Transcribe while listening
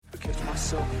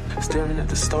myself, staring at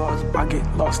the stars. I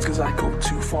get lost because I go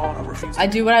too far. I refuse. I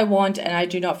do what I want, and I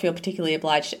do not feel particularly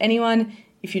obliged to anyone.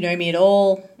 If you know me at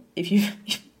all, if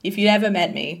you ever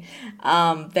met me,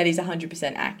 that is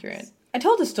 100% accurate. I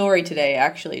told a story today,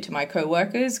 actually, to my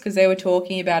co-workers because they were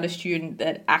talking about a student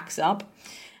that acts up.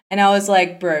 And I was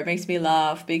like, bro, it makes me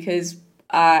laugh because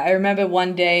I remember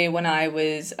one day when I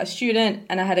was a student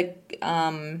and I had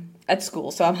at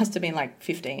school, so I must have been like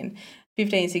 15,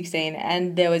 16,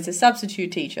 and there was a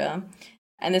substitute teacher.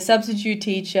 And the substitute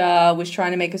teacher was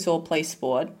trying to make us all play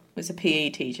sport. It was a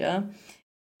PE teacher.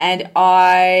 And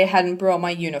I hadn't brought my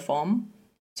uniform,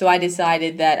 so I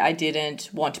decided that I didn't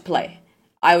want to play.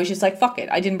 I was just like, fuck it.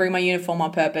 I didn't bring my uniform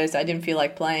on purpose. I didn't feel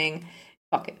like playing.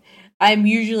 Fuck it. I'm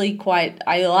usually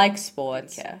I like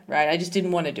sports, yeah, right? I just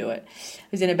didn't want to do it. I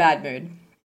was in a bad mood.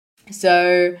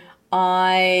 So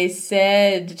I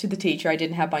said to the teacher I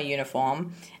didn't have my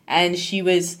uniform, and she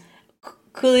was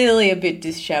clearly a bit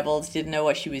disheveled, didn't know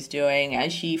what she was doing,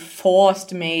 and she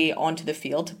forced me onto the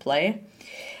field to play.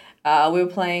 We were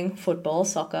playing football,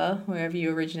 soccer, wherever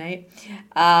you originate.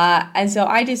 And so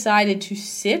I decided to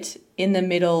sit in the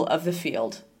middle of the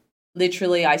field.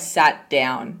 Literally, I sat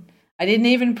down. I didn't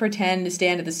even pretend to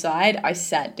stand at the side. I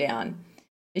sat down.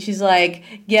 And she's like,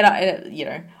 get up,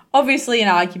 obviously an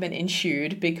argument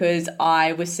ensued because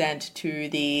I was sent to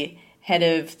the head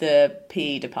of the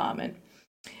PE department.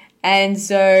 And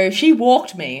so she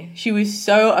walked me. She was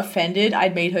so offended.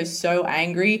 I'd made her so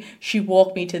angry. She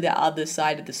walked me to the other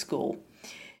side of the school.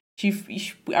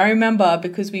 I remember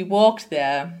because we walked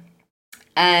there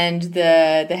and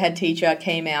the head teacher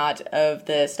came out of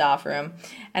the staff room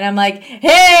and I'm like,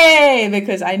 hey,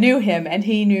 because I knew him and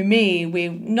he knew me.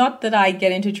 Not that I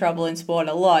get into trouble in sport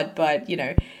a lot, but,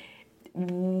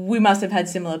 we must have had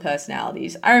similar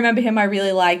personalities. I remember him. I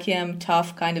really like him.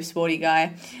 Tough, kind of sporty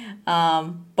guy.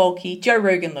 Bulky, Joe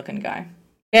Rogan looking guy.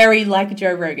 Very like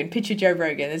Joe Rogan. Picture Joe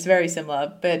Rogan. It's very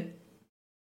similar, but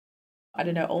I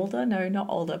don't know, older? No, not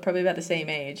older. Probably about the same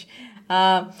age.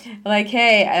 Like,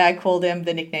 hey, and I called him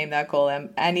the nickname that I call him,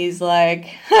 and he's like,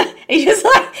 he just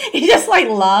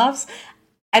laughs,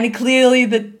 and clearly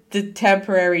the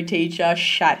temporary teacher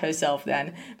shat herself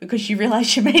then because she realized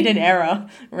she made an error,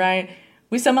 right?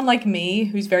 With someone like me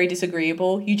who's very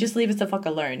disagreeable, you just leave us the fuck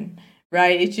alone.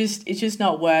 Right, it's just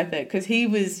not worth it because he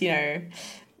was, he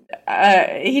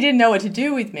didn't know what to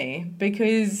do with me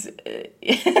because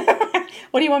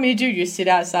what do you want me to do? Just sit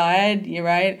outside, you're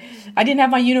right? I didn't have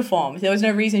my uniform. There was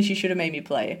no reason she should have made me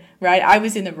play, right? I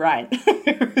was in the right.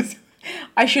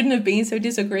 I shouldn't have been so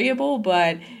disagreeable,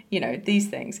 but these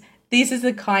things. This is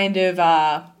the kind of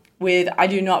I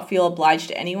do not feel obliged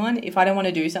to anyone. If I don't want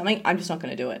to do something, I'm just not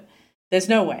going to do it. There's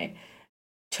no way.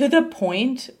 To the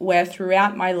point where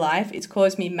throughout my life, it's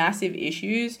caused me massive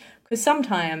issues because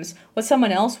sometimes what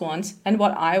someone else wants and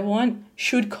what I want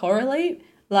should correlate.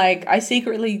 Like I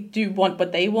secretly do want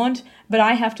what they want, but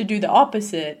I have to do the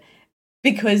opposite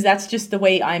because that's just the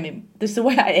way that's the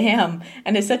way I am.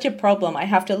 And it's such a problem. I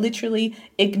have to literally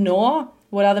ignore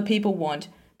what other people want,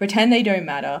 pretend they don't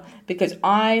matter because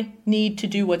I need to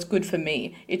do what's good for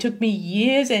me. It took me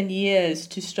years and years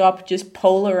to stop just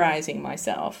polarizing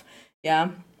myself.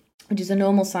 Yeah, which is a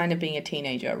normal sign of being a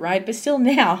teenager, right? But still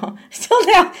now,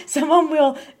 someone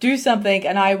will do something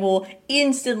and I will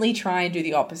instantly try and do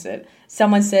the opposite.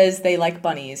 Someone says they like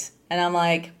bunnies and I'm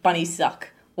like, bunnies suck.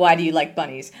 Why do you like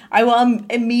bunnies? I will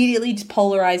immediately just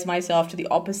polarize myself to the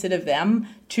opposite of them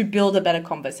to build a better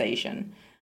conversation.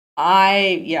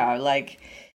 I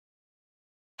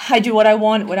do what I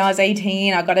want. When I was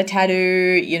 18, I got a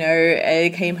tattoo,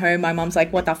 I came home, my mom's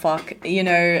like, what the fuck?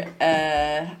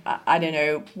 I don't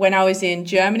know. When I was in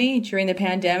Germany during the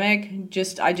pandemic,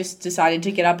 I just decided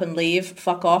to get up and leave,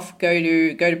 fuck off, go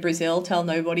to Brazil, tell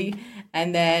nobody.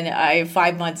 And then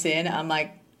 5 months in, I'm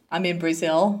like, I'm in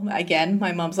Brazil again.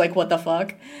 My mom's like, what the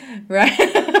fuck? Right?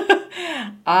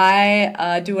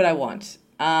 I do what I want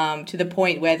to the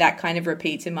point where that kind of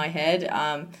repeats in my head.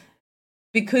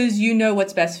 Because you know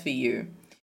what's best for you.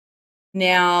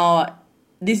 Now,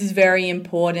 this is very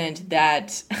important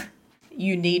that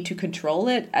you need to control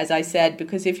it, as I said,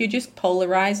 because if you're just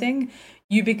polarizing,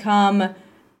 you become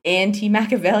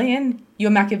anti-Machiavellian.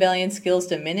 Your Machiavellian skills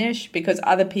diminish because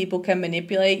other people can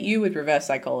manipulate you with reverse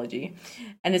psychology.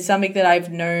 And it's something that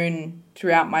I've known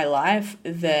throughout my life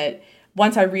that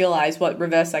once I realized what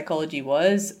reverse psychology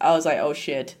was, I was like, oh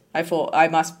shit, I thought I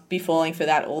must be falling for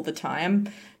that all the time.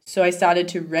 So I started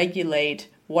to regulate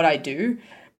what I do.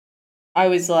 I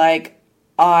was like,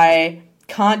 I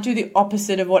can't do the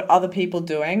opposite of what other people are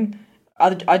doing,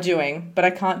 but I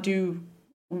can't do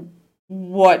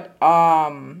what,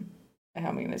 how am I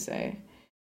going to say?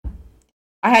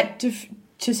 I had to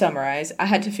to summarize, I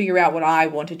had to figure out what I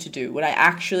wanted to do, what I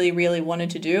actually really wanted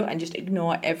to do, and just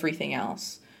ignore everything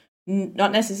else.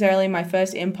 Not necessarily my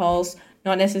first impulse,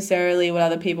 not necessarily what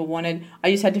other people wanted.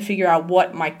 I just had to figure out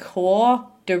what my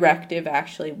core directive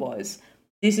actually was.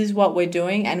 This is what we're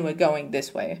doing, and we're going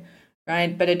this way,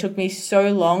 right? But it took me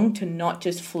so long to not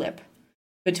just flip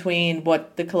between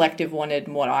what the collective wanted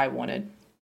and what I wanted.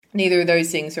 Neither of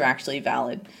those things are actually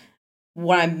valid.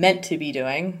 What I'm meant to be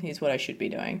doing is what I should be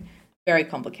doing. Very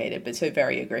complicated, but so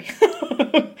very agree.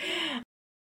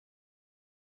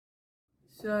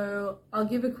 So I'll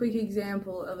give a quick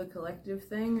example of a collective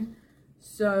thing.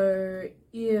 So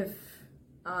if,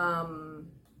 hold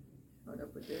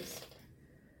up with this.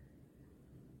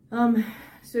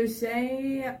 So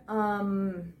say,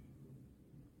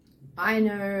 I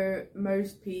know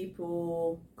most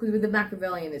people, because with the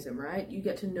Machiavellianism, right, you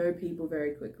get to know people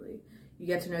very quickly. You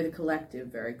get to know the collective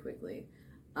very quickly.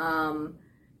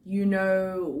 You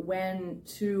know when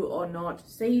to or not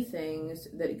say things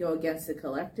that go against the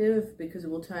collective, because it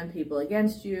will turn people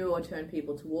against you or turn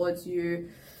people towards you.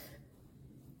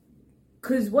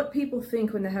 Because what people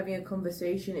think when they're having a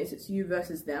conversation is it's you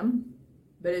versus them,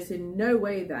 but it's in no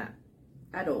way that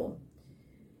at all.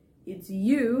 It's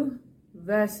you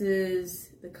versus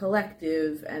the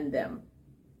collective and them.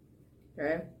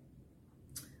 Okay?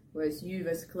 Whereas you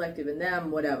versus collective and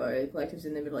them, whatever, the collective's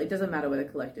in the middle. It doesn't matter where the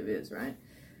collective is, right?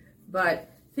 But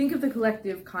think of the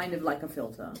collective kind of like a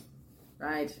filter,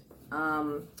 right?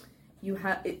 You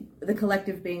have the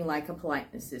collective being like a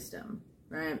politeness system,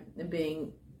 right? And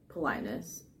being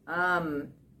politeness.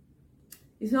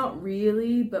 It's not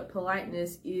really, but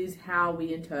politeness is how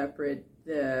we interpret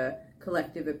the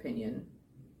collective opinion.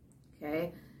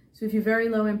 Okay? So if you're very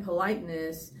low in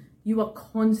politeness, you are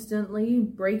constantly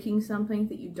breaking something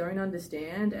that you don't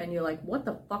understand, and you're like, what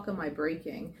the fuck am I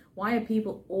breaking? Why are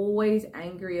people always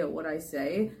angry at what I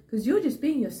say? Because you're just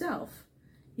being yourself.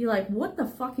 You're like, what the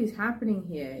fuck is happening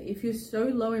here? If you're so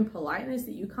low in politeness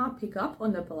that you can't pick up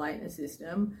on the politeness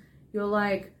system, you're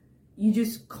like, you're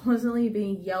just constantly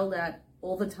being yelled at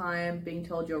all the time, being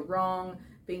told you're wrong,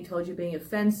 being told you're being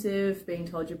offensive, being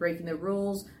told you're breaking the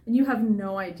rules, and you have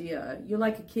no idea. You're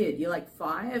like a kid, you're like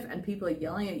 5, and people are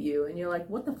yelling at you, and you're like,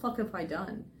 what the fuck have I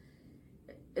done?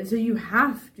 And so you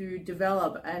have to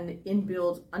develop an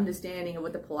inbuilt understanding of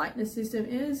what the politeness system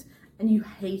is, and you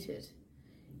hate it.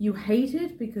 You hate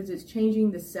it because it's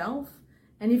changing the self,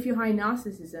 and if you're high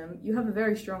narcissism, you have a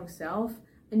very strong self,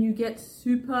 and you get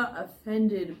super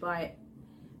offended by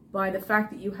the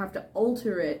fact that you have to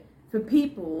alter it for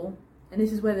people. And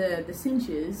this is where the cinch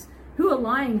is, who are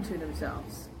lying to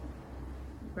themselves,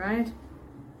 right?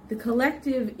 The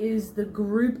collective is the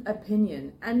group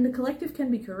opinion, and the collective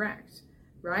can be correct,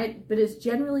 right? But it's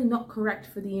generally not correct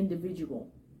for the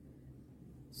individual.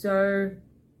 So,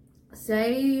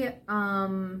 say,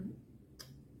 I'm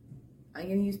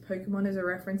going to use Pokemon as a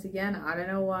reference again, I don't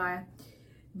know why,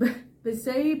 but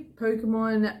say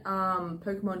Pokemon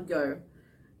Go,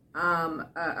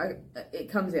 it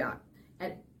comes out,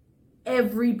 and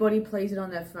everybody plays it on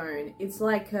their phone. It's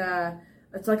like a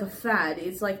fad.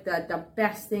 It's like the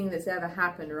best thing that's ever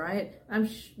happened, right? I'm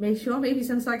sure maybe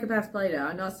some psychopaths played it.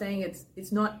 I'm not saying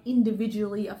it's not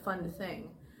individually a fun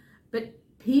thing, but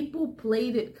people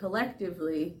played it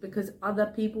collectively because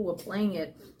other people were playing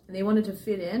it and they wanted to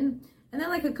fit in. And then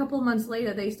like a couple of months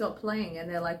later, they stopped playing and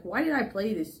they're like, why did I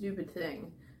play this stupid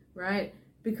thing, right?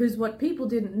 Because what people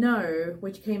didn't know,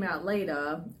 which came out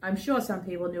later, I'm sure some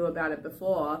people knew about it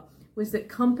before, was that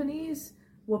companies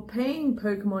were paying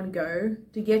Pokemon Go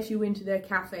to get you into their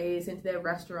cafes, into their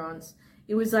restaurants.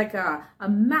 It was like a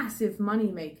massive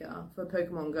money maker for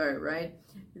Pokemon Go, right?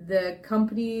 The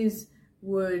companies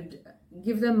would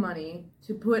give them money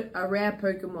to put a rare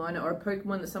Pokemon or a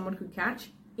Pokemon that someone could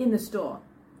catch in the store.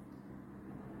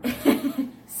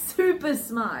 Super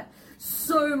smart.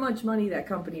 So much money that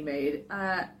company made.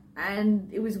 And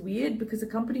it was weird because the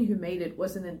company who made it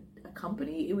wasn't a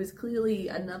company. It was clearly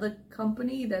another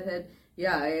company that had,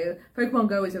 Pokemon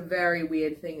Go is a very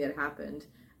weird thing that happened.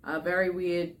 A very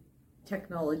weird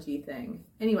technology thing.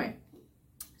 Anyway,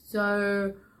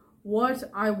 so what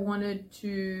I wanted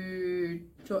to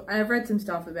talk, I've read some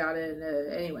stuff about it.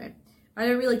 Anyway, I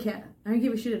don't really care. I don't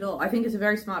give a shit at all. I think it's a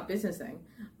very smart business thing.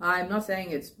 I'm not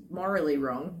saying it's morally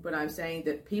wrong, but I'm saying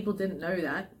that people didn't know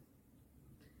that.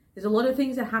 There's a lot of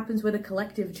things that happens where the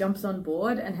collective jumps on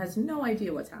board and has no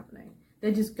idea what's happening.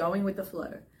 They're just going with the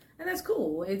flow. And that's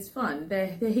cool. It's fun.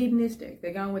 They're hedonistic.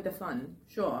 They're going with the fun.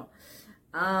 Sure.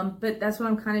 But that's what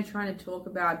I'm kind of trying to talk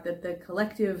about, that the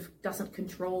collective doesn't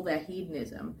control their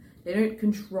hedonism. They don't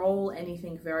control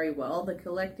anything very well. The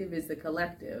collective is the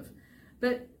collective.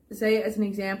 But say as an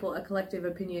example, a collective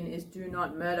opinion is do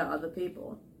not murder other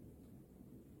people,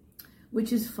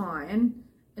 which is fine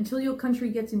until your country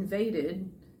gets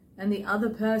invaded and the other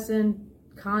person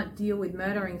can't deal with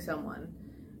murdering someone.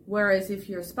 Whereas if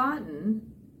you're a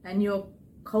Spartan and your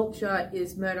culture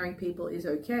is murdering people is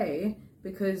okay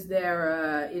because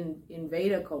they're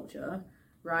invader culture,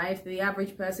 right? The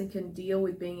average person can deal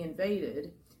with being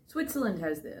invaded. Switzerland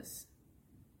has this.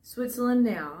 Switzerland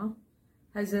now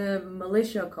has a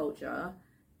militia culture,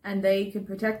 and they can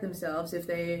protect themselves if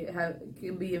they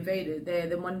can be invaded.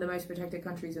 They're one of the most protected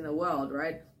countries in the world,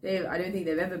 right? I don't think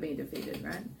they've ever been defeated,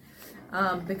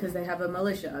 right? Because they have a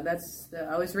militia.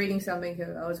 I was reading something.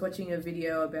 I was watching a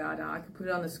video about. I could put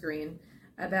it on the screen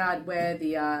about where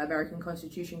the American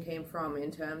Constitution came from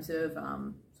in terms of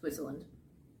Switzerland,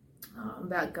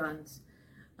 about guns.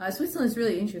 Switzerland's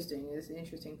really interesting. It's an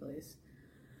interesting place.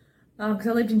 Because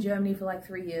I lived in Germany for like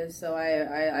 3 years, so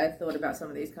I thought about some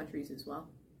of these countries as well.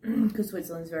 Because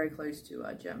Switzerland's very close to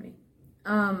Germany.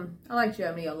 I like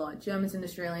Germany a lot. Germans and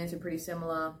Australians are pretty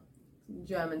similar.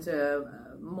 Germans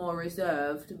are more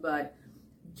reserved, but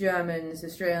Germans,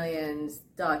 Australians,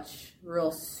 Dutch, we're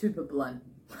all super blunt.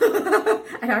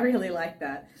 And I really like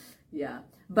that. Yeah.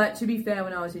 But to be fair,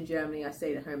 when I was in Germany, I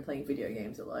stayed at home playing video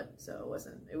games a lot, so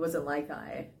it wasn't like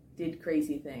I did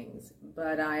crazy things.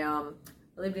 But I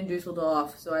lived in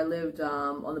Dusseldorf, so I lived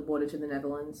on the border to the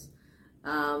Netherlands,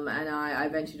 and I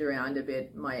ventured around a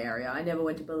bit in my area. I never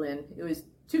went to Berlin. It was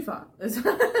too far.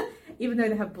 Even though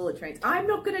they have bullet trains. I'm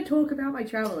not going to talk about my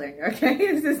traveling, okay?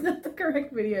 This is not the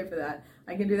correct video for that.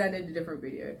 I can do that in a different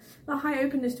video. A high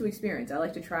openness to experience. I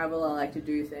like to travel. I like to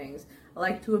do things. I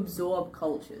like to absorb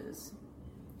cultures.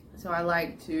 So I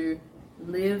like to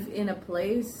live in a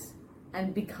place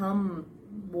and become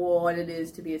what it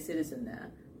is to be a citizen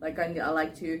there. Like I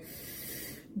like to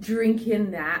drink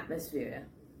in the atmosphere.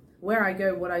 Where I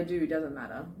go, what I do doesn't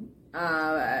matter.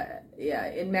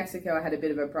 In Mexico I had a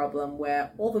bit of a problem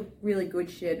where all the really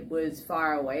good shit was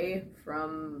far away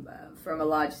from a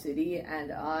large city,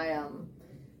 and I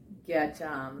get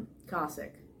car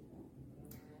sick.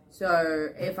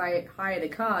 So if I hired a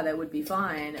car, that would be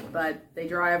fine, but they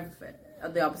drive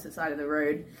on the opposite side of the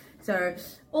road. So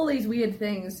all these weird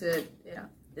things that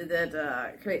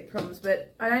create problems.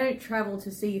 But I don't travel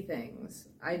to see things.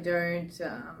 I don't.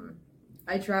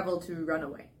 I travel to run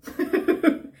away.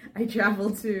 I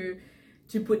travel to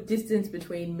put distance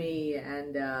between me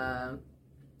and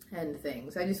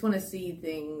things. I just want to see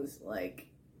things, like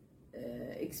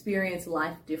experience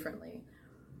life differently.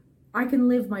 I can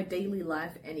live my daily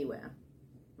life anywhere.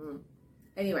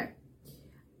 Anyway,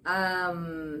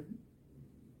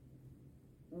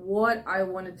 what I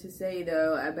wanted to say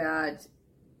though about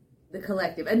the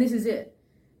collective, and this is it.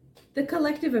 The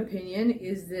collective opinion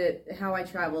is that how I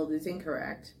traveled is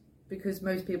incorrect, because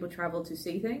most people travel to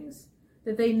see things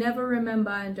that they never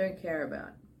remember and don't care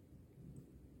about.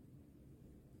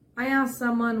 I asked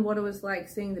someone what it was like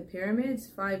seeing the pyramids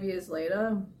 5 years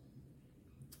later,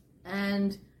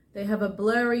 and they have a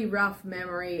blurry, rough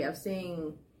memory of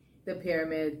seeing the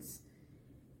pyramids,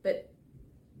 but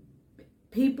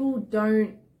people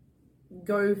don't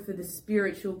go for the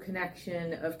spiritual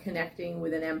connection of connecting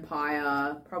with an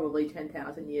empire, probably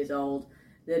 10,000 years old,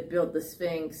 that built the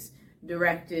Sphinx,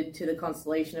 directed to the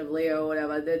constellation of Leo or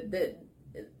whatever. They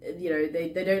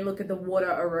don't look at the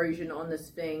water erosion on the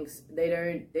Sphinx. They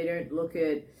don't look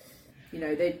at,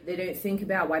 they don't think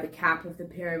about why the cap of the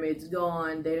pyramid's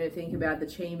gone. They don't think about the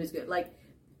chambers. Like,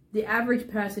 the average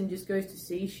person just goes to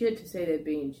see shit to say they've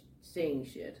been seeing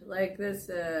shit. Like, this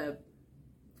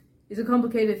it's a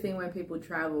complicated thing when people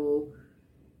travel.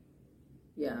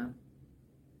 Yeah.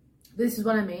 This is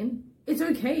what I mean. It's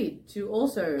okay to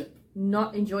also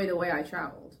not enjoy the way I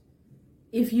traveled,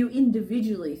 if you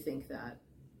individually think that.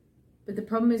 But the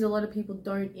problem is a lot of people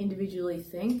don't individually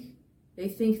think. They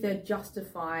think they're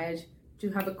justified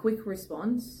to have a quick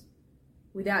response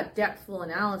without depthful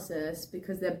analysis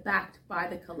because they're backed by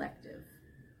the collective.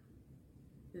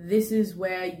 This is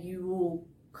where you will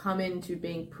come into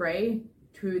being prey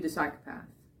to the psychopath.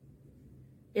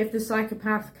 If the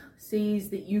psychopath sees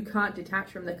that you can't detach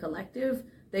from the collective,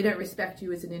 they don't respect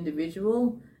you as an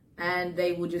individual, and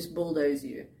they will just bulldoze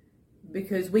you,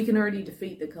 because we can already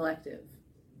defeat the collective.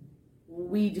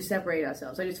 We just separate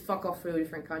ourselves. I just fuck off to a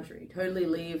different country, totally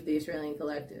leave the Australian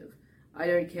collective. I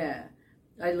don't care.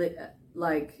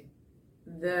 Like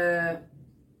the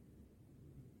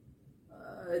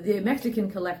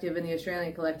Mexican collective and the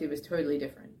Australian collective is totally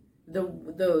different.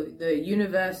 The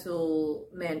universal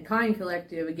mankind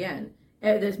collective, again,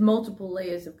 there's multiple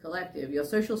layers of collective. Your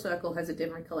social circle has a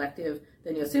different collective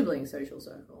than your sibling social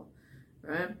circle,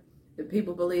 right? that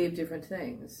people believe different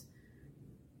things.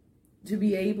 To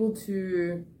be able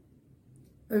to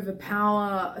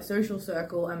overpower a social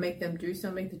circle and make them do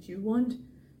something that you want,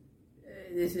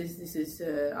 this is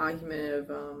an argument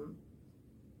of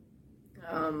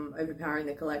overpowering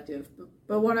the collective.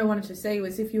 But what I wanted to say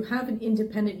was, if you have an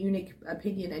independent, unique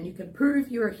opinion and you can prove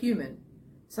you're a human,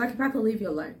 psychopath will leave you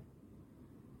alone.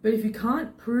 But if you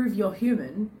can't prove you're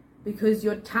human because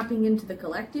you're tapping into the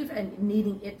collective and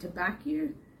needing it to back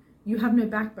you, you have no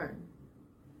backbone.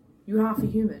 You're half a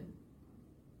human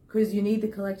because you need the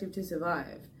collective to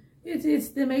survive. It's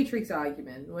the Matrix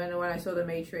argument. When I saw the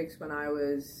Matrix when I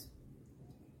was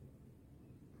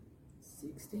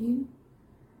 16,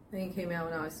 I think it came out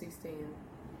when I was 16.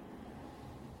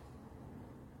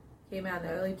 Came out in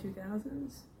the early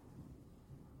 2000s.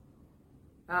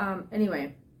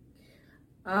 Anyway.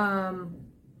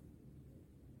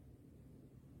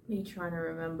 Me trying to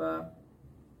remember.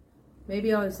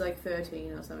 Maybe I was like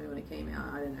 13 or something when it came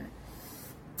out. I don't know.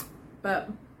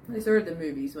 But I saw it at the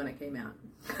movies when it came out.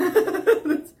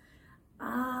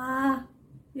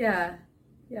 Yeah.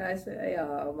 I said,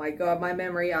 oh my god, my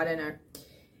memory, I don't know.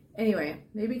 Anyway,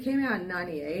 maybe it came out in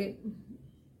 98.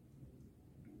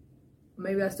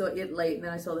 Maybe I saw it late and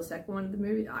then I saw the second one of the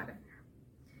movie. I don't know.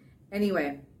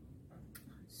 Anyway,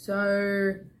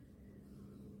 so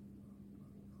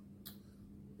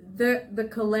the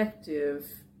collective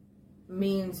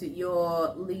means that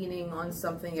you're leaning on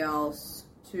something else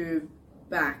to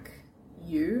back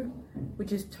you,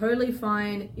 which is totally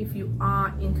fine if you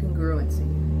are in congruency,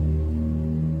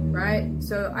 right?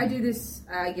 So I do this,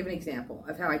 I give an example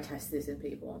of how I test this in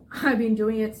people. I've been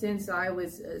doing it since I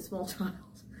was a small child.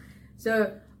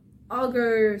 So I'll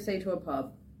go, say, to a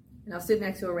pub, and I'll sit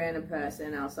next to a random person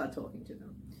and I'll start talking to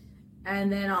them.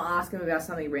 And then I'll ask them about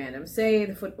something random. Say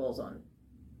the football's on,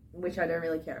 which I don't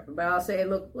really care about. But I'll say,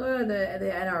 look,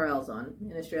 the NRL's on.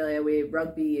 In Australia, where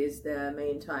rugby is the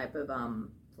main type of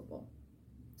football.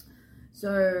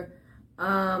 So,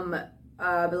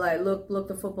 be like, look,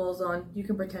 the football's on. You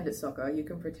can pretend it's soccer. You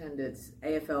can pretend it's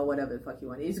AFL, whatever the fuck you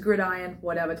want. It's gridiron,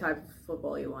 whatever type of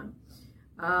football you want.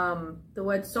 The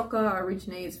word soccer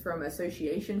originates from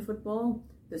association football.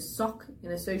 The sock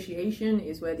in association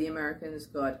is where the Americans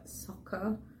got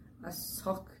soccer,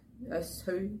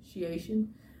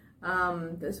 association.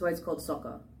 That's why it's called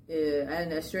soccer.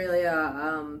 And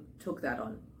Australia took that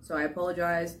on. So I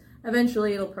apologize.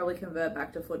 Eventually it'll probably convert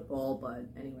back to football, but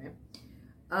anyway.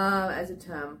 As a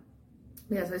term.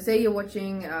 Yeah, so say you're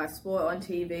watching sport on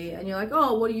TV and you're like,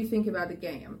 oh, what do you think about the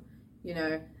game? You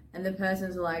know, and the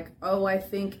person's like, oh, I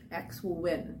think X will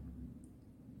win.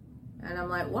 And I'm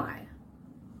like, why?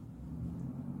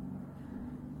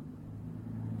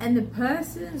 And the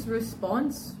person's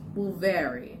response will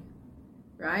vary,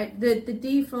 right? The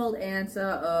default answer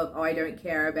of, oh, I don't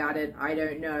care about it, I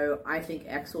don't know, I think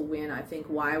X will win, I think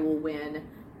Y will win,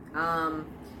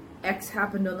 X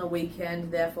happened on the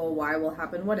weekend, therefore Y will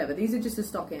happen, whatever. These are just the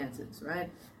stock answers,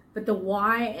 right? But the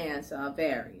Y answer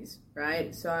varies,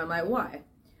 right? So I'm like, why?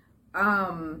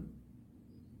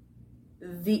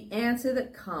 The answer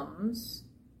that comes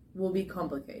will be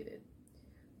complicated.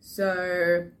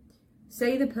 So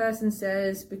say the person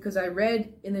says, because I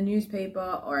read in the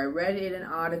newspaper or I read in an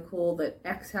article that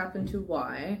X happened to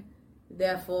Y,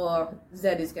 therefore Z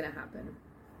is going to happen.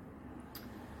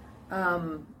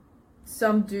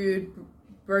 Some dude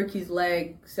broke his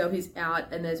leg, so he's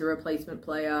out and there's a replacement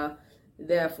player,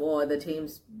 therefore the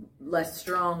team's less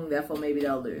strong, therefore maybe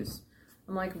they'll lose.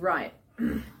 I'm like, right,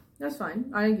 that's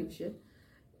fine, I don't give a shit.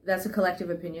 That's a collective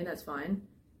opinion, that's fine.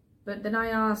 But then I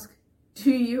ask,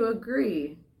 do you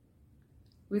agree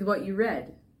with what you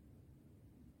read?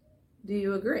 Do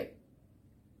you agree?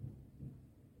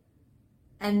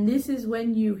 And this is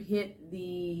when you hit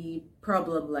the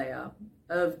problem layer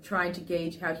of trying to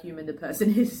gauge how human the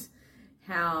person is,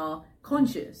 how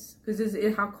conscious, because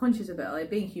how conscious about, like,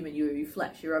 being human, you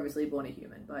flesh, you're obviously born a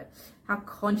human, but how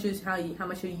conscious, how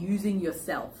much you're using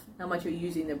yourself, how much you're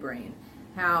using the brain,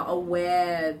 how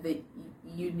aware that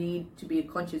you need to be a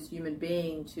conscious human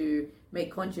being to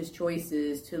make conscious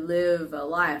choices, to live a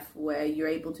life where you're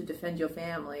able to defend your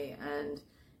family. And,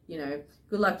 you know,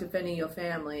 good luck defending your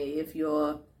family if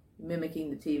you're mimicking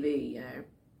the TV, you know.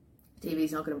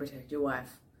 TV's not going to protect your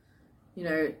wife, you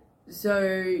know. So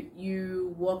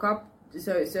you walk up,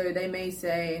 so they may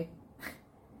say,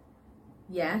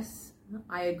 yes,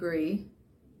 I agree.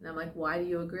 And I'm like, why do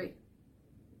you agree?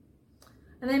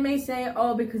 And they may say,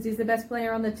 oh, because he's the best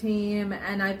player on the team,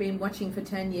 and I've been watching for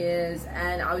 10 years,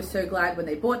 and I was so glad when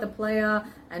they bought the player,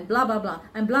 and blah, blah, blah,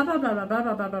 and blah, blah, blah, blah, blah,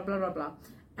 blah, blah, blah, blah, blah, blah.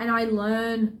 And I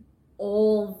learn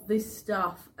all this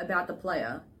stuff about the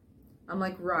player. I'm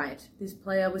like, right, this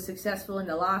player was successful in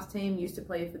the last team, used to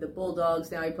play for the Bulldogs,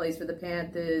 now he plays for the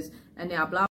Panthers, and now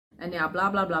blah,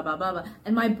 blah, blah, blah, blah.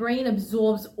 And my brain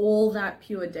absorbs all that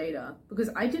pure data because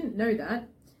I didn't know that.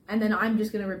 And then I'm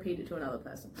just going to repeat it to another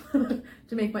person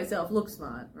to make myself look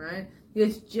smart, right?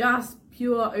 It's just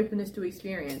pure openness to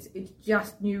experience. It's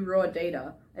just new raw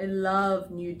data. I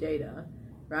love new data,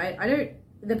 right?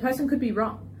 The person could be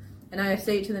wrong. And I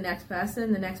say it to the next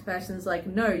person's like,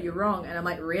 no, you're wrong. And I'm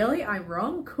like, really? I'm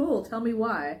wrong? Cool, tell me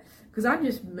why. Because I'm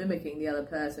just mimicking the other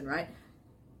person, right?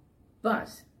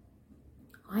 But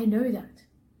I know that.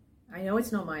 I know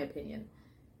it's not my opinion.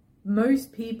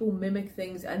 Most people mimic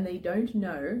things and they don't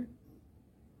know.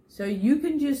 So you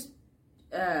can just,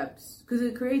 because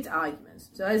it creates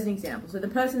arguments. So as an example, so the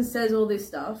person says all this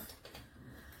stuff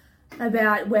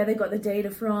about where they got the data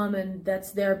from and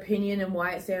that's their opinion and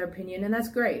why it's their opinion, and that's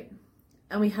great.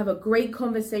 And we have a great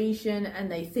conversation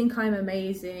and they think I'm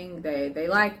amazing, they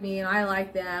like me and I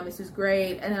like them, this is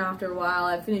great, and then after a while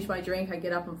I finish my drink, I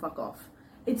get up and fuck off.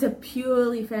 It's a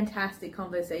purely fantastic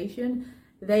conversation.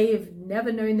 They've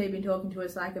never known they've been talking to a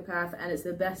psychopath and it's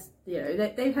the best,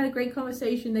 they've had a great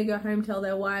conversation, they go home, tell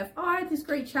their wife, oh, I had this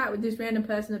great chat with this random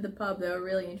person at the pub, they were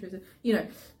really interested,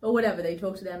 or whatever, they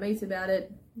talk to their mates about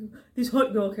it. This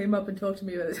hot girl came up and talked to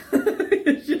me about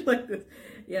this, shit like this,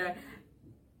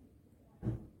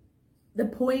 The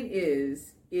point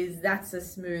is that's a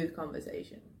smooth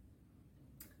conversation.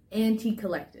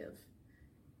 Anti-collective.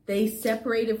 They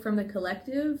separated from the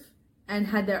collective and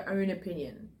had their own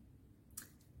opinion.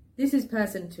 This is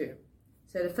person 2.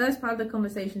 So the first part of the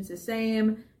conversation is the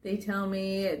same. They tell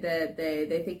me that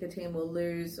they think the team will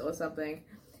lose or something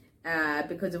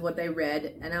because of what they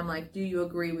read. And I'm like, do you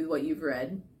agree with what you've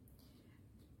read?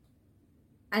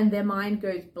 And their mind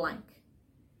goes blank.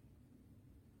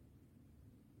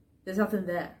 There's nothing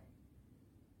there.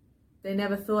 They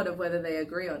never thought of whether they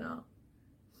agree or not.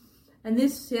 And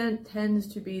this tends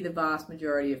to be the vast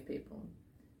majority of people.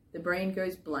 The brain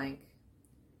goes blank.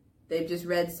 They've just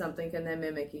read something and they're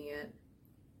mimicking it.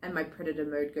 And my predator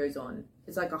mode goes on.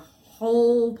 It's like a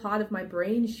whole part of my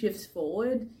brain shifts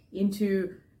forward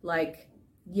into like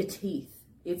your teeth.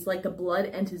 It's like the blood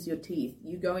enters your teeth.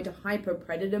 You go into hyper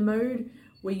predator mode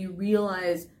where you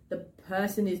realize the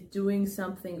person is doing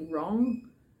something wrong.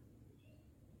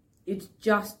 It's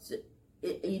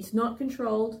not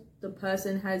controlled. The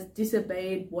person has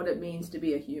disobeyed what it means to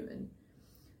be a human.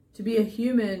 To be a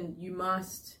human, you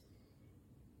must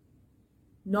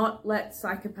not let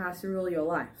psychopaths rule your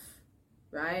life,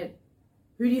 right?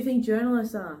 Who do you think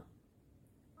journalists are?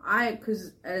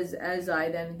 Because as I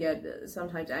then get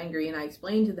sometimes angry and I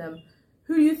explain to them,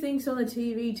 who do you think's on the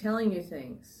TV telling you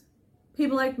things?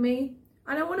 People like me?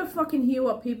 I don't want to fucking hear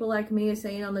what people like me are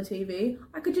saying on the TV.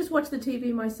 I could just watch the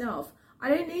TV myself. I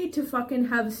don't need to fucking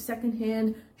have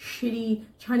secondhand, shitty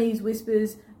Chinese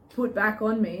whispers put back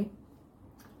on me.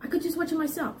 I could just watch it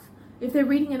myself. If they're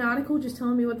reading an article, just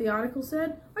telling me what the article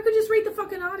said, I could just read the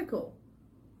fucking article.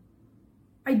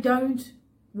 I don't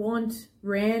want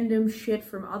random shit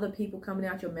from other people coming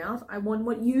out your mouth. I want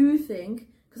what you think,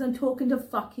 because I'm talking to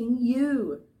fucking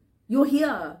you. You're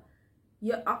here.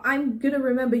 I'm gonna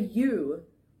remember you.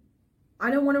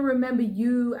 I don't want to remember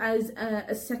you as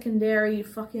a secondary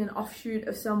fucking offshoot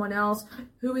of someone else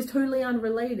who is totally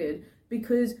unrelated.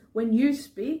 Because when you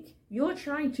speak, you're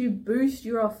trying to boost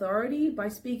your authority by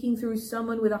speaking through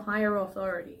someone with a higher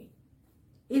authority.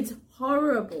 It's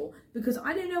horrible because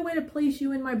I don't know where to place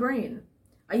you in my brain.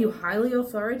 Are you highly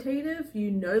authoritative? You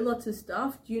know lots of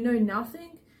stuff? Do you know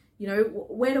nothing?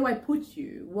 Where do I put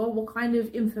you? What kind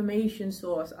of information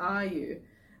source are you?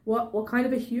 What kind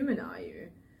of a human are you?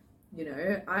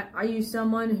 Are you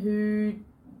someone who,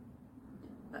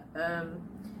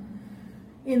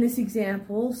 in this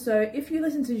example, so if you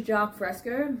listen to Jacques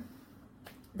Fresco,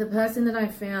 the person that I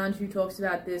found who talks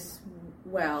about this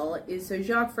well is, so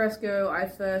Jacques Fresco, I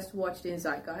first watched in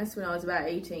Zeitgeist when I was about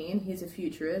 18. He's a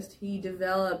futurist. He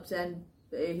developed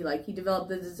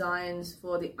the designs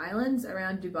for the islands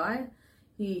around Dubai.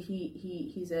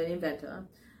 He's an inventor.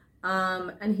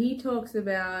 And he talks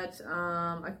about,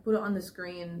 I could put it on the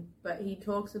screen, but he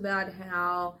talks about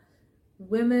how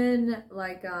women,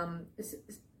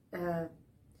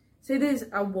 say there's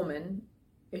a woman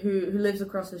who lives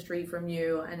across the street from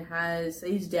you and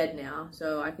he's dead now,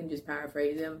 so I can just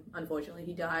paraphrase him. Unfortunately,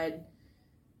 he died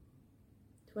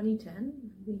 2010,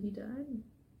 I think he died.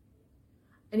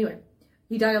 Anyway,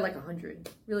 he died at 100.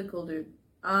 Really cool dude.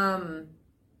 I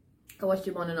watched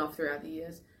him on and off throughout the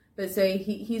years. But say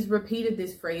he's repeated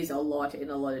this phrase a lot in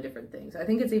a lot of different things. I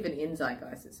think it's even in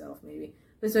Zeitgeist itself, maybe.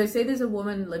 But so say there's a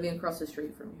woman living across the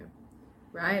street from you,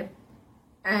 right?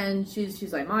 And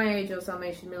she's like my age or some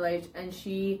age, she's middle-aged, and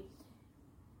she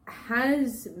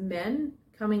has men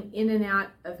coming in and out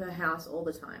of her house all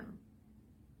the time.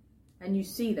 And you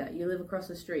see that. You live across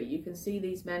the street. You can see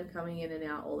these men coming in and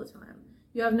out all the time.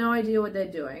 You have no idea what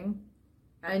they're doing,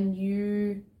 and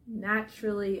you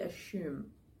naturally assume.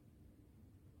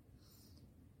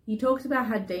 He talks about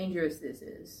how dangerous this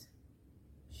is.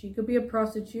 She could be a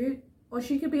prostitute, or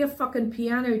she could be a fucking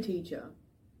piano teacher.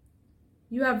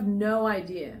 You have no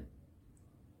idea,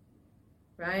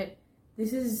 right?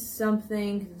 This is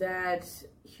something that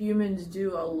humans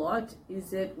do a lot, is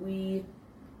that we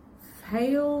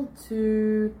fail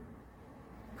to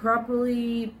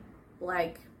properly,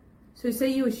 so say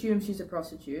you assume she's a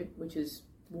prostitute, which is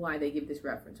why they give this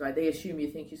reference, right? They assume you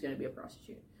think she's going to be a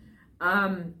prostitute.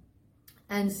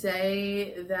 And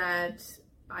say that,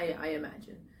 I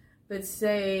imagine, but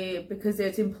say, because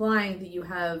it's implying that you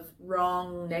have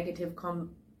wrong negative,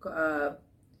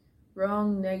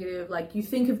 like you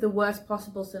think of the worst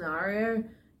possible scenario,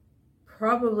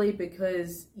 probably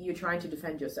because you're trying to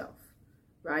defend yourself,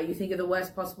 right? You think of the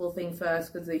worst possible thing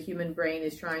first because the human brain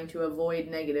is trying to avoid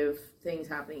negative things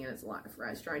happening in its life,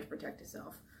 right? It's trying to protect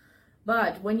itself.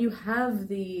 But when you have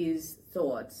these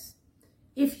thoughts,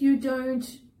 if you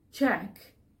don't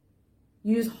check,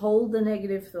 you just hold the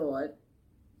negative thought,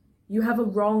 you have a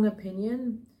wrong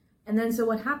opinion, and then so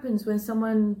what happens when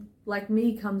someone like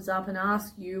me comes up and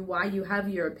asks you why you have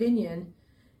your opinion,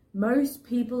 most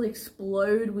people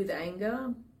explode with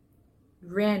anger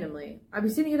randomly. I'd be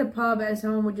sitting at a pub and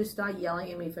someone would just start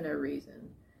yelling at me for no reason.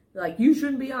 They're like, you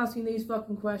shouldn't be asking these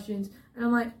fucking questions. And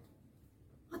I'm like,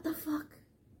 what the fuck?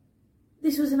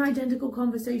 This was an identical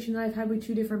conversation that I've had with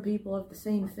two different people of the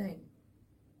same thing.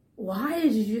 Why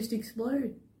did you just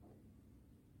explode?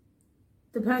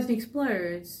 The person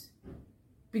explodes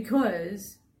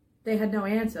because they had no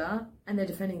answer and they're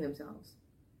defending themselves.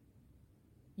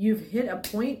 You've hit a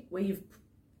point where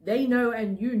they know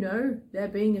and you know they're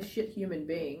being a shit human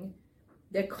being.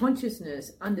 Their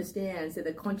consciousness understands that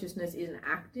their consciousness isn't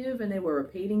active and they were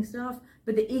repeating stuff,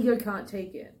 but the ego can't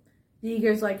take it. The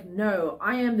ego's like, no,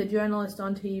 I am the journalist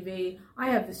on TV. I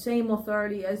have the same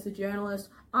authority as the journalist.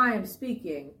 I am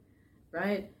speaking,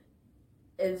 right?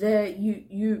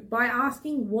 You by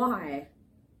asking why,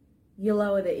 you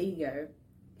lower the ego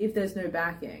if there's no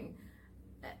backing.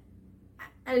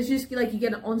 And it's just like you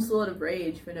get an onslaught of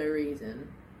rage for no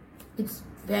reason. It's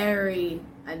very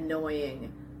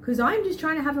annoying. Because I'm just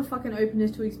trying to have a fucking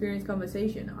openness to experience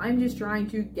conversation. I'm just trying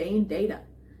to gain data.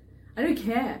 I don't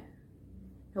care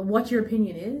what your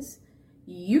opinion is.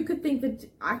 You could think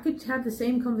that I could have the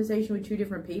same conversation with two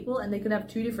different people and they could have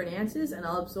two different answers and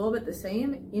I'll absorb it the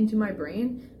same into my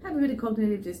brain, have a bit of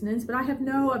cognitive dissonance, but I have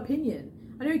no opinion.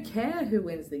 I don't care who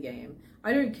wins the game.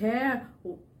 I don't care,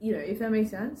 if that makes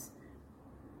sense.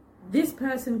 This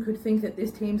person could think that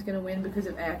this team's going to win because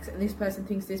of X and this person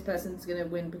thinks this person's going to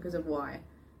win because of Y.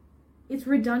 It's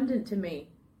redundant to me.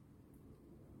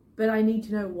 But I need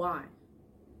to know why.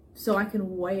 So I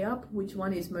can weigh up which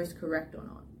one is most correct or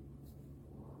not.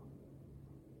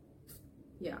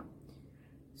 Yeah.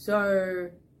 So,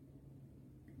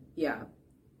 yeah.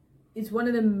 It's one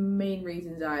of the main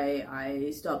reasons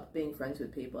I stopped being friends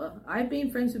with people. I've been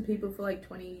friends with people for like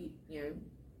 20,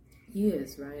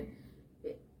 years, right?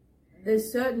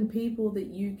 There's certain people that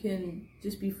you can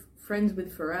just be friends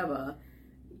with forever.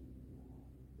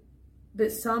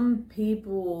 But some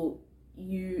people,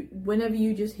 whenever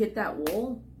you just hit that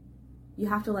wall, you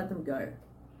have to let them go.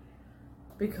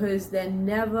 Because they're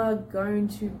never going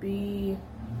to be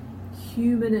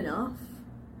human enough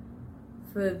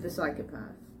for the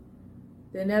psychopath.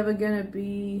 They're never going to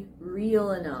be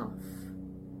real enough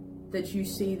that you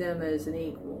see them as an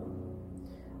equal.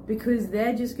 Because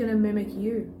they're just going to mimic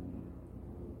you.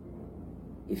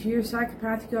 If you're a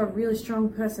psychopath, you've got a really strong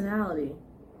personality.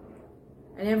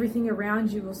 And everything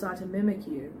around you will start to mimic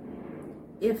you.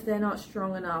 If they're not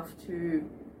strong enough to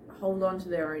hold on to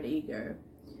their own ego.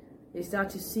 They start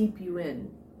to seep you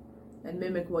in and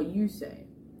mimic what you say.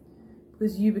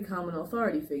 Because you become an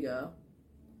authority figure.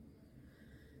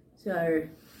 So,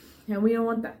 and we don't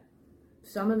want that.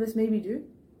 Some of us maybe do.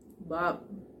 But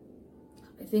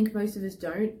I think most of us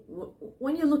don't.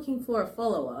 When you're looking for a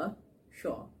follower,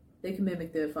 sure, they can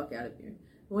mimic the fuck out of you.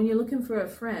 But when you're looking for a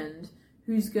friend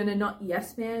who's gonna not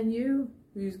yes man you,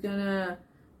 who's gonna,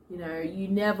 you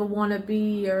never want to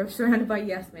be surrounded by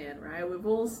yes man, right? We've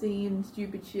all seen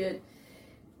stupid shit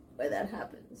where that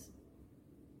happens.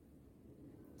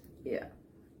 Yeah,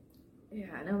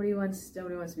 nobody wants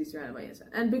to be surrounded by yes man.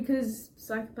 And because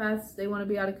psychopaths, they want to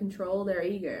be able to control their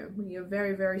ego. When you have a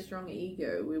very, very strong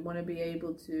ego, we want to be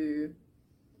able to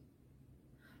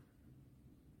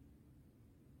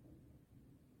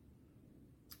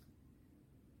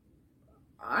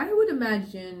I would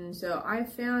imagine, so I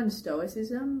found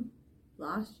Stoicism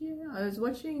last year. I was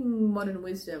watching Modern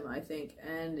Wisdom, I think,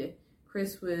 and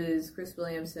Chris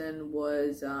Williamson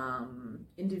was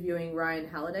interviewing Ryan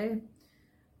Halliday.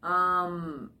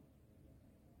 And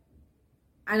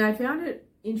I found it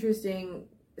interesting.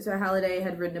 So Halliday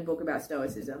had written a book about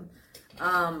Stoicism.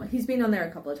 He's been on there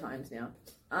a couple of times now.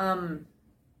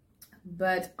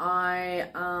 But I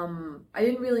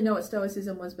didn't really know what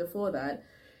Stoicism was before that.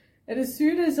 And as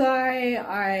soon as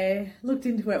I looked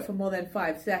into it for more than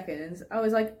 5 seconds, I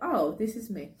was like, oh, this is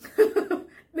me.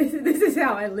 this is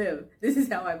how I live. This is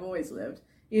how I've always lived.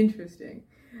 Interesting.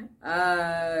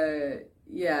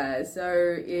 Yeah,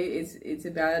 so it's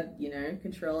about,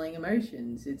 controlling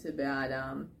emotions. It's about,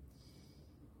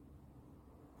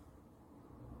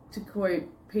 to quote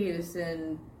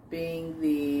Peterson, being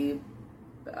the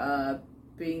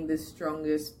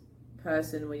strongest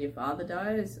person when your father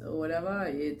dies or whatever.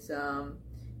 It's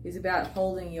about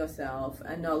holding yourself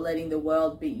and not letting the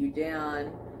world beat you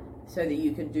down so that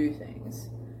you can do things.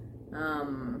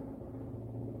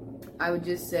 I would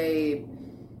just say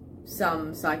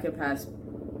some psychopaths,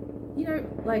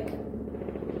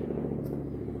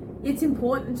 it's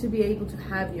important to be able to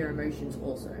have your emotions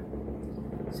also.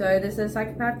 So there's a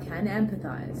psychopath can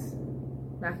empathize.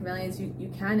 Machiavellians, you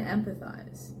can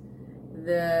empathize.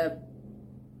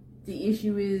 The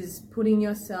issue is putting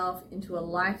yourself into a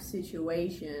life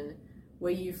situation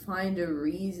where you find a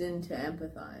reason to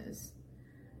empathize.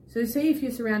 So say if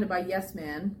you're surrounded by yes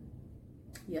men,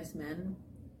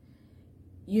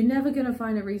 you're never going to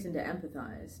find a reason to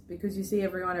empathize because you see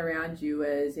everyone around you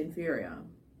as inferior.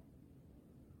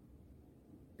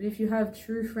 But if you have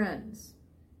true friends,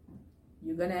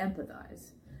 you're going to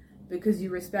empathize because you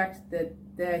respect that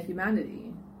their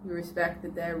humanity. You respect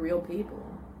that they're real people.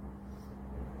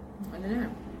 I don't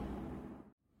know.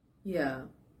 Yeah.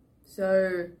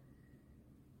 So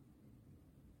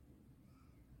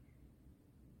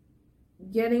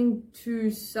getting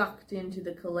too sucked into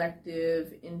the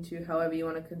collective, into however you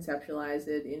want to conceptualize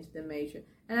it, into the major.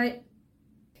 And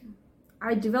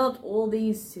I developed all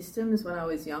these systems when I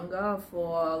was younger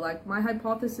for like my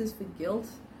hypothesis for guilt.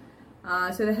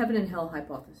 So the heaven and hell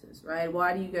hypothesis, right?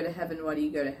 Why do you go to heaven? Why do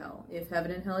you go to hell? If heaven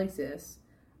and hell exists,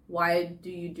 why do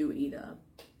you do either?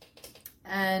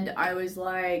 And I was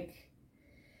like,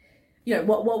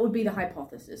 what would be the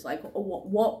hypothesis? Like,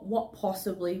 what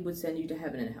possibly would send you to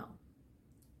heaven and hell?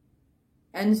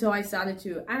 And so I started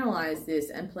to analyze this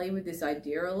and play with this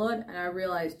idea a lot, and I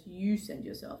realized you send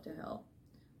yourself to hell.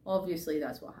 Obviously,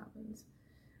 that's what happens.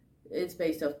 It's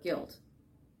based off guilt.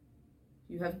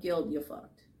 If you have guilt, you're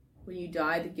fucked. When you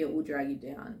die, the guilt will drag you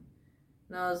down.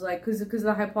 And I was like, because of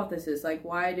the hypothesis, like,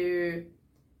 why do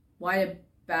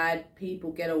bad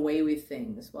people get away with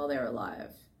things while they're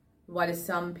alive? Why do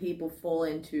some people fall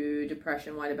into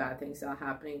depression? Why do bad things start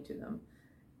happening to them?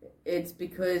 It's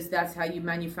because that's how you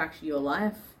manufacture your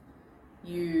life.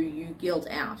 You guilt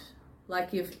out.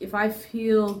 Like if I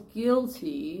feel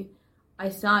guilty, I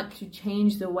start to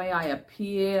change the way I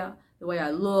appear, the way I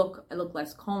look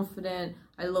less confident,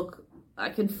 I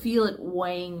can feel it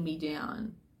weighing me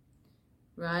down,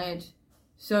 right?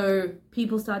 So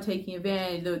people start taking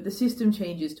advantage, the system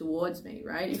changes towards me,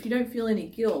 right? If you don't feel any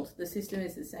guilt, the system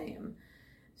is the same.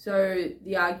 So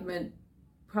the argument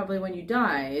probably when you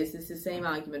die is this the same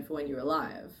argument for when you're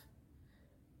alive.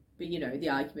 But the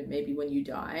argument maybe when you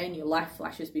die and your life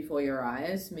flashes before your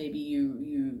eyes, maybe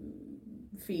you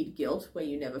feed guilt where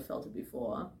you never felt it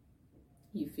before.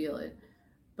 You feel it.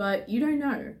 But you don't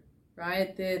know,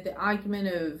 right? The argument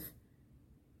of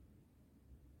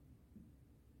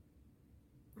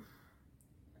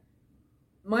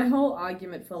my whole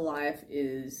argument for life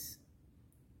is,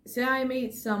 say I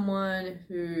meet someone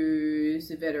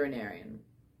who's a veterinarian,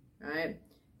 right?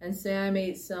 And say I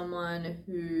meet someone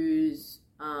who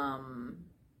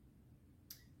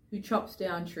chops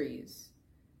down trees.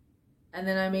 And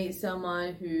then I meet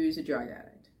someone who's a drug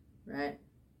addict, right?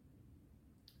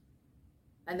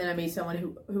 And then I meet someone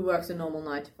who works a normal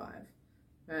 9 to 5,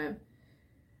 right?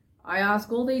 I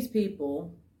ask all these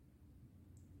people,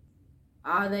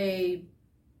 how am I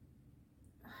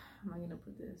going to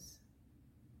put this?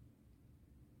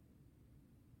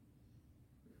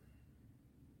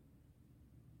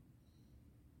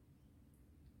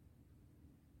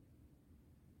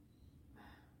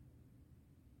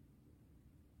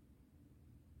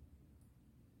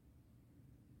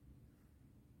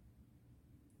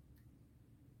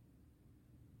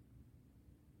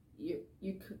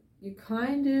 You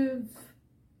kind of,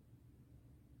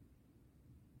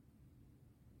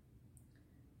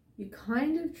 you're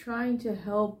kind of trying to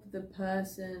help the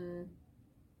person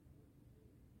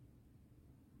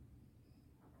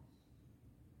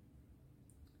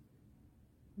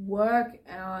work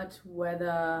out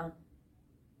whether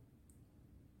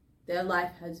their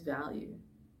life has value.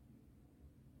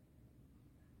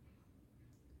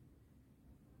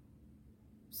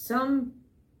 Some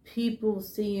people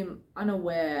seem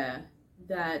unaware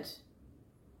that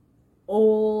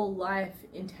all life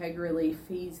integrally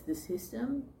feeds the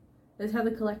system. That's how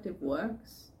the collective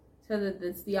works. So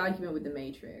that's the argument with the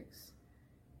Matrix.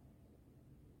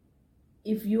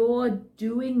 If you're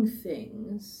doing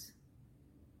things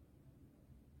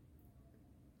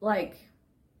like,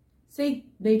 say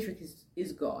Matrix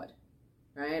is God,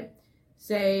 right?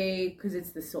 Say, because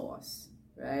it's the source,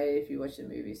 right? If you watch the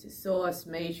movies, the source,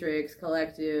 Matrix,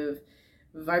 collective,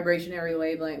 vibrationary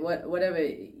wavelength, whatever,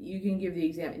 you can give the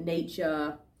example,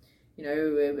 nature,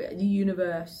 the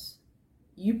universe.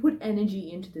 You put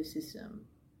energy into the system,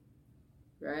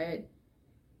 right?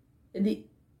 And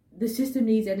the system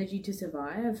needs energy to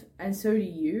survive, and so do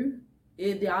you.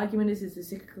 The argument is it's a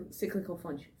cyclical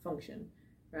function,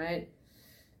 right?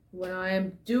 When I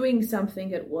am doing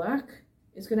something at work,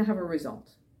 it's going to have a result,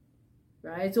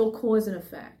 right? It's all cause and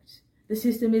effect. The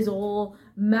system is all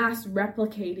mass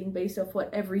replicating based off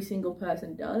what every single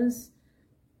person does.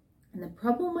 And the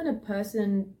problem when a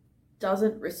person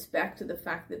doesn't respect the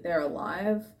fact that they're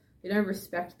alive, they don't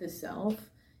respect the self,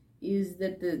 is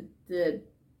that it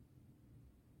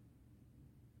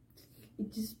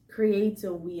just creates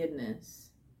a weirdness.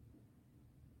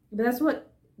 But that's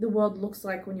what the world looks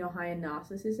like when you're high in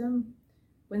narcissism.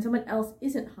 When someone else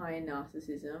isn't high in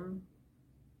narcissism,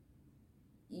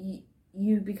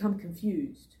 you become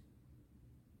confused.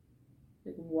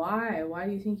 Like, why? Why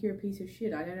do you think you're a piece of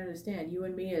shit? I don't understand. You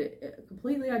and me are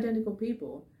completely identical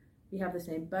people. We have the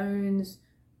same bones.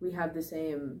 We have the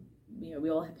same, we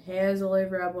all have hairs all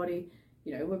over our body.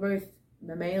 We're both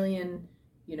mammalian.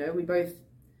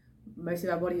 Most of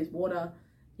our body is water.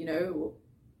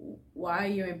 Why are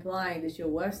you implying that you're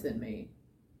worse than me?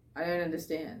 I don't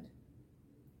understand.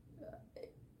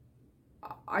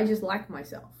 I just like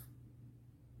myself.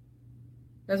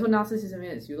 That's what narcissism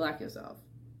is. You like yourself.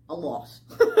 A lot.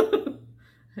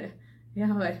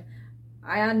 But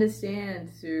I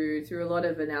understand through a lot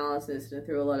of analysis and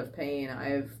through a lot of pain,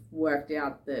 I've worked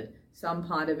out that some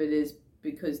part of it is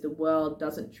because the world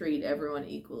doesn't treat everyone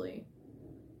equally.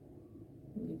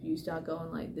 If you start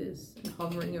going like this, and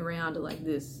hovering around like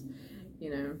this,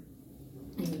 you're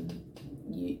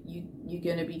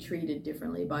going to be treated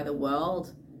differently by the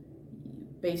world.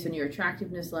 Based on your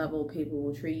attractiveness level, people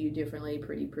will treat you differently.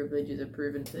 Pretty privilege is a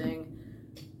proven thing.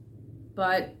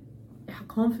 But how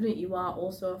confident you are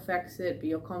also affects it, but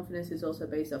your confidence is also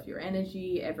based off your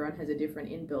energy. Everyone has a different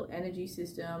inbuilt energy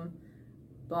system,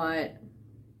 but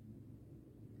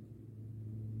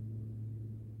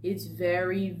it's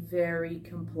very, very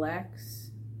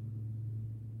complex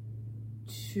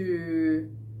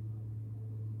to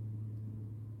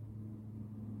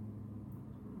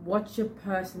watch a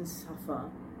person suffer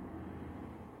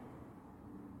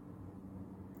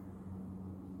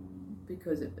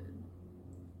because of it.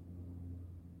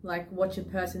 Like, watch a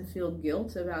person feel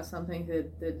guilt about something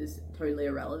that is totally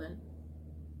irrelevant.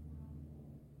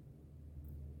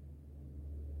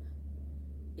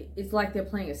 It's like they're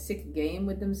playing a sick game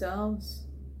with themselves.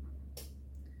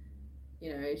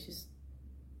 It's just,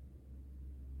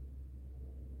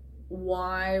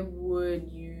 why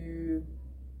would you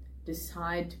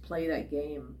decide to play that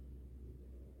game?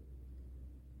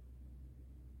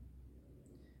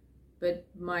 But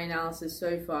my analysis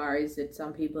so far is that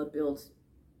some people are built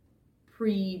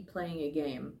pre-playing a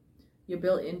game. You're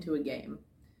built into a game.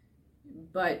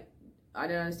 But I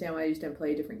don't understand why you just don't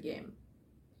play a different game.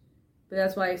 But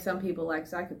that's why some people like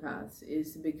psychopaths,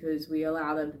 is because we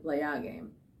allow them to play our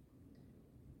game.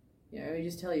 We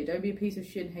just tell you, don't be a piece of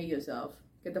shit and hate yourself.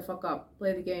 Get the fuck up.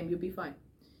 Play the game. You'll be fine.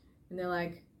 And they're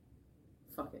like,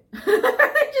 fuck it.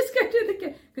 Just go do the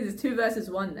game. Because it's 2 versus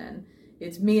 1 then.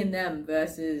 It's me and them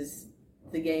versus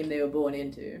the game they were born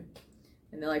into.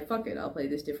 And they're like, fuck it, I'll play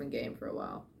this different game for a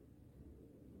while.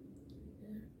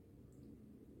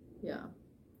 Yeah.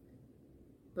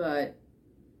 But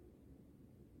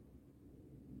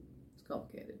it's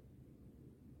complicated.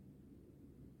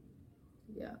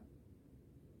 Yeah.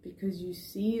 Because you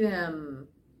see them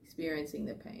experiencing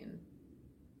the pain.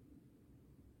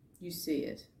 You see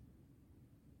it.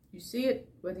 You see it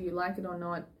whether you like it or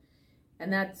not.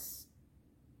 And that's,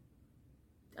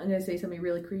 I'm going to say something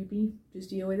really creepy. Just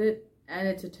deal with it. And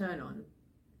it's a turn on.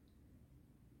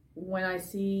 When I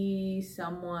see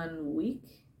someone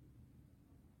weak,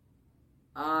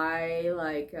 I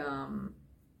like,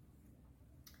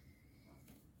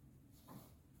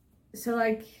 so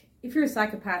like, if you're a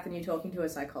psychopath and you're talking to a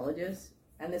psychologist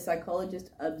and the psychologist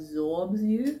absorbs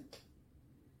you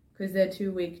because they're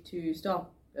too weak to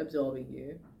stop absorbing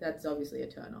you, that's obviously a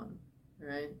turn on,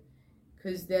 right?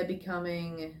 Because they're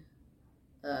becoming,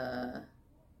 I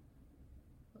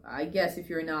guess if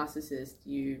you're a narcissist,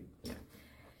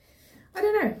 I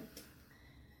don't know.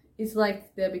 It's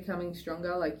like they're becoming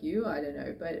stronger like you, I don't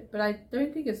know. But I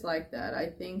don't think it's like that. I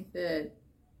think that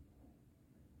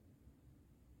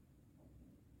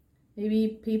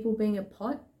maybe people being a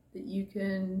pot that you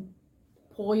can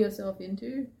pour yourself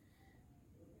into,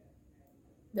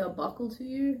 they'll buckle to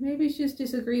you. Maybe it's just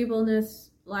disagreeableness,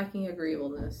 liking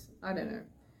agreeableness. I don't know.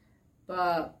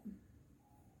 But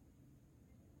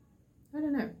I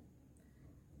don't know.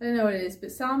 I don't know what it is,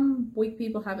 but some weak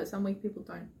people have it, some weak people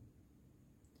don't.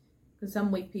 Because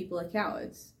some weak people are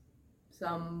cowards.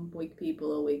 Some weak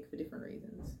people are weak for different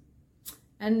reasons.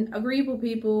 And agreeable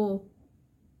people,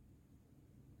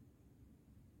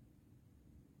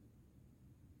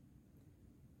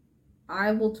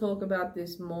 I will talk about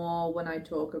this more when I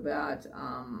talk about 10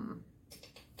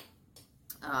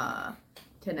 out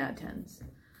of 10s.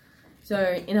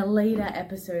 So in a later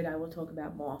episode, I will talk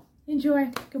about more.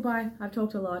 Enjoy. Goodbye. I've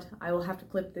talked a lot. I will have to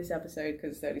clip this episode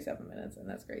because it's 37 minutes and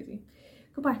that's crazy.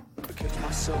 Goodbye. I catch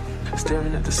myself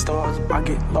staring at the stars. I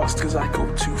get lost because I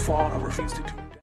go too far. I refuse to do